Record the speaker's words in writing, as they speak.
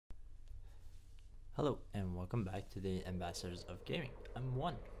Hello and welcome back to the Ambassadors of Gaming. I'm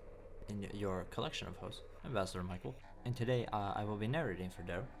one in your collection of hosts, Ambassador Michael, and today I will be narrating for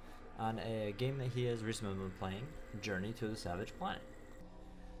Darrell on a game that he has recently been playing, Journey to the Savage Planet.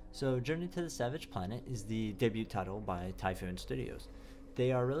 So Journey to the Savage Planet is the debut title by Typhoon Studios.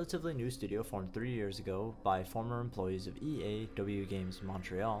 They are a relatively new studio formed 3 years ago by former employees of EA Games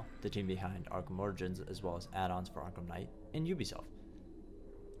Montreal, the team behind Arkham Origins as well as add-ons for Arkham Knight, and Ubisoft.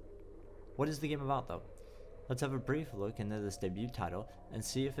 What is the game about though? Let's have a brief look into this debut title and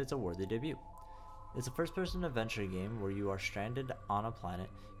see if it's a worthy debut. It's a first-person adventure game where you are stranded on a planet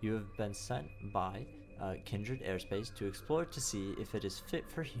you have been sent by Kindred Airspace to explore to see if it is fit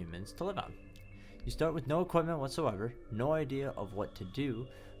for humans to live on. You start with no equipment whatsoever, no idea of what to do,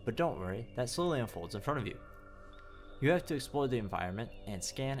 but don't worry, that slowly unfolds in front of you. You have to explore the environment and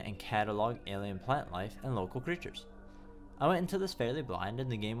scan and catalog alien plant life and local creatures. I went into this fairly blind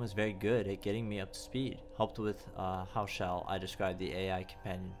and the game was very good at getting me up to speed, helped with how shall I describe the AI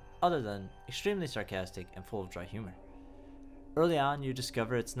companion other than extremely sarcastic and full of dry humor. Early on you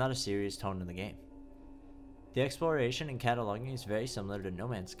discover it's not a serious tone in the game. The exploration and cataloging is very similar to No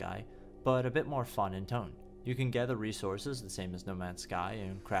Man's Sky, but a bit more fun in tone. You can gather resources the same as No Man's Sky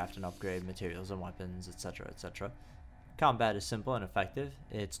and craft and upgrade materials and weapons, etc, etc. Combat is simple and effective.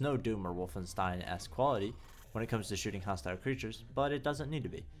 It's no Doom or Wolfenstein-esque quality when it comes to shooting hostile creatures, but it doesn't need to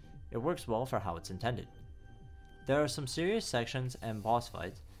be. It works well for how it's intended. There are some serious sections and boss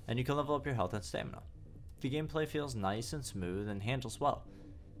fights, and you can level up your health and stamina. The gameplay feels nice and smooth and handles well.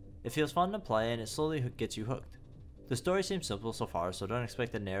 It feels fun to play and it slowly gets you hooked. The story seems simple so far, so don't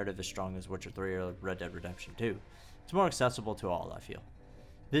expect the narrative as strong as Witcher 3 or Red Dead Redemption 2. It's more accessible to all, I feel.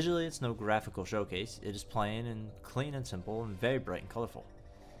 Visually, it's no graphical showcase. It is plain and clean and simple and very bright and colorful.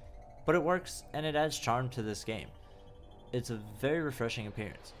 But it works and it adds charm to this game. It's a very refreshing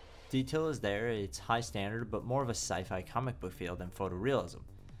appearance. Detail is there, it's high standard but more of a sci-fi comic book feel than photorealism.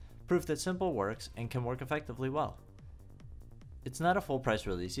 Proof that simple works and can work effectively well. It's not a full price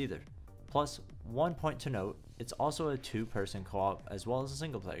release either. Plus, one point to note, it's also a two-person co-op as well as a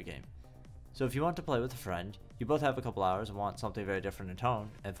single-player game. So if you want to play with a friend, you both have a couple hours and want something very different in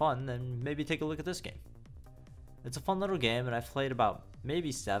tone and fun, then maybe take a look at this game. It's a fun little game and I've played about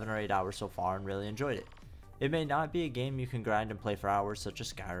maybe 7 or 8 hours so far and really enjoyed it. It may not be a game you can grind and play for hours such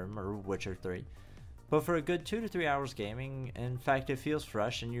as Skyrim or Witcher 3, but for a good 2 to 3 hours gaming, in fact it feels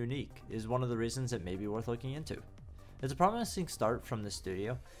fresh and unique, is one of the reasons it may be worth looking into. It's a promising start from this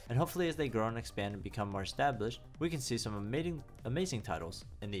studio, and hopefully as they grow and expand and become more established, we can see some amazing titles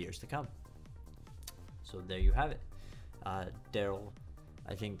in the years to come. So there you have it. Darrell,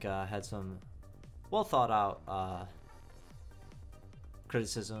 I think, had some well thought out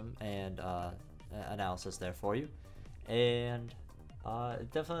criticism and analysis there for you, and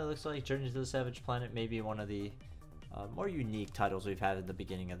it definitely looks like Journey to the Savage Planet may be one of the more unique titles we've had at the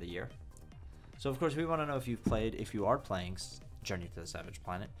beginning of the year. So of course we want to know if you are playing Journey to the Savage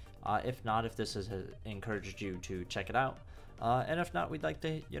Planet. If not, if this has encouraged you to check it out, and if not, we'd like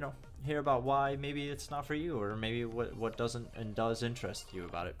to hear about why maybe it's not for you, or maybe what doesn't and does interest you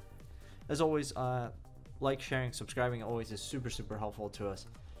about it. As always, like, sharing, subscribing always is super helpful to us.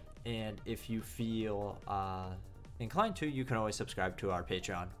 And if you feel inclined to, you can always subscribe to our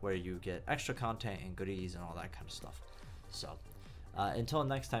Patreon, where you get extra content and goodies and all that kind of stuff. So until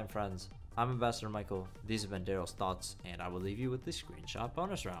next time, friends, I'm Ambassador Michael. These have been Darrell's thoughts, and I will leave you with the screenshot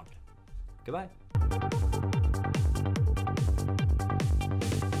bonus round. Goodbye.